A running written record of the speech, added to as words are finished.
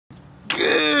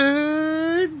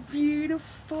Good,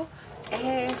 beautiful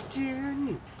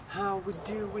afternoon. How we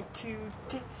doing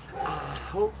today? I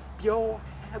hope you're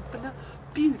having a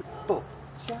beautiful,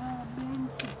 charming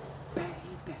day,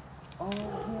 baby. Oh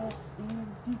yes,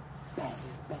 indeed,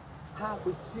 baby. How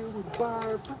we doing,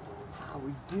 Barbara? How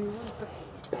we doing,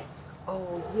 baby?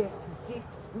 Oh yes, indeed,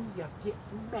 we are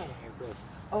getting married.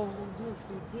 Oh yes,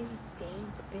 indeed,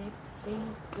 dance, baby,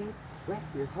 dance, baby. Wrap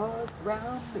your arms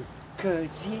around me.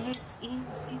 'Cause yes,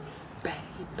 indeed,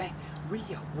 baby, we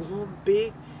are one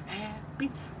big, happy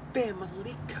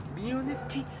family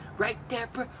community. Right,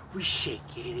 Deborah? We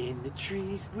shake it in the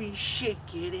trees, we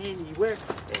shake it anywhere.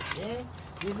 And then,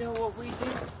 you know what we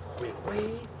do? We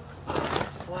wave our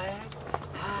flag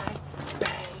high,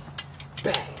 bang,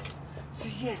 bang. So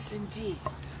yes, indeed,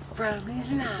 from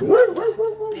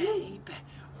Islamabad, baby,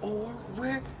 or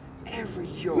wherever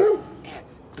you're at,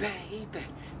 baby,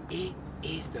 it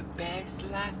is the best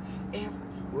life ever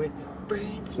with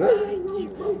friends like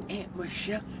you and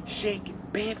Michelle. Shake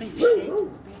it, baby,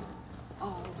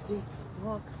 all day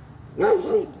long.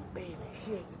 Shake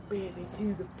it, baby,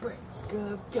 to the break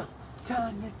of dawn.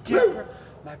 Tanya Deborah,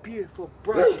 my beautiful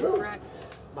bride,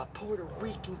 my Puerto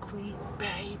Rican queen,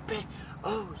 baby.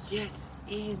 Oh yes,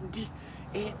 indeed,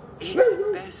 it is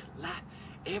the best life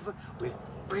ever with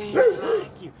friends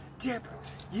like you, Deborah.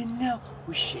 You know,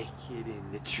 we shake it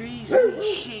in the trees,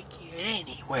 we shake it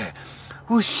anywhere.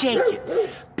 We'll shake it,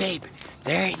 baby.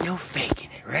 There ain't no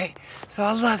faking it, right? So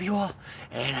I love you all,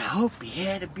 and I hope you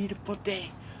had a beautiful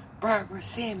day. Barbara,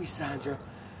 Sammy, Sandra,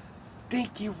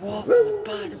 thank you all from the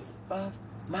bottom of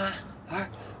my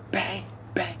heart, baby.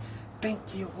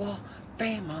 Thank you all,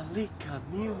 family,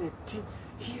 community,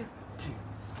 here to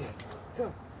stay.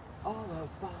 So, all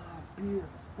of our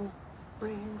beautiful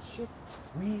friendship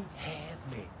we have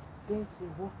made. Thank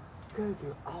you all, 'cause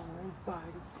you're all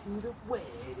invited to the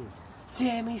wedding.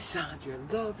 Tammy, Sandra,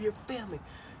 love your family,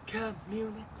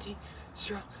 community,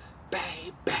 strong,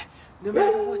 baby. No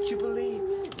matter what you believe,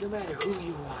 no matter who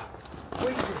you are,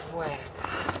 wave your flag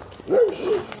high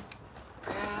and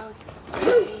proud,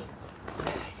 baby.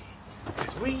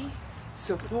 'Cause we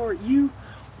support you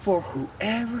for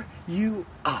whoever you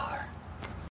are.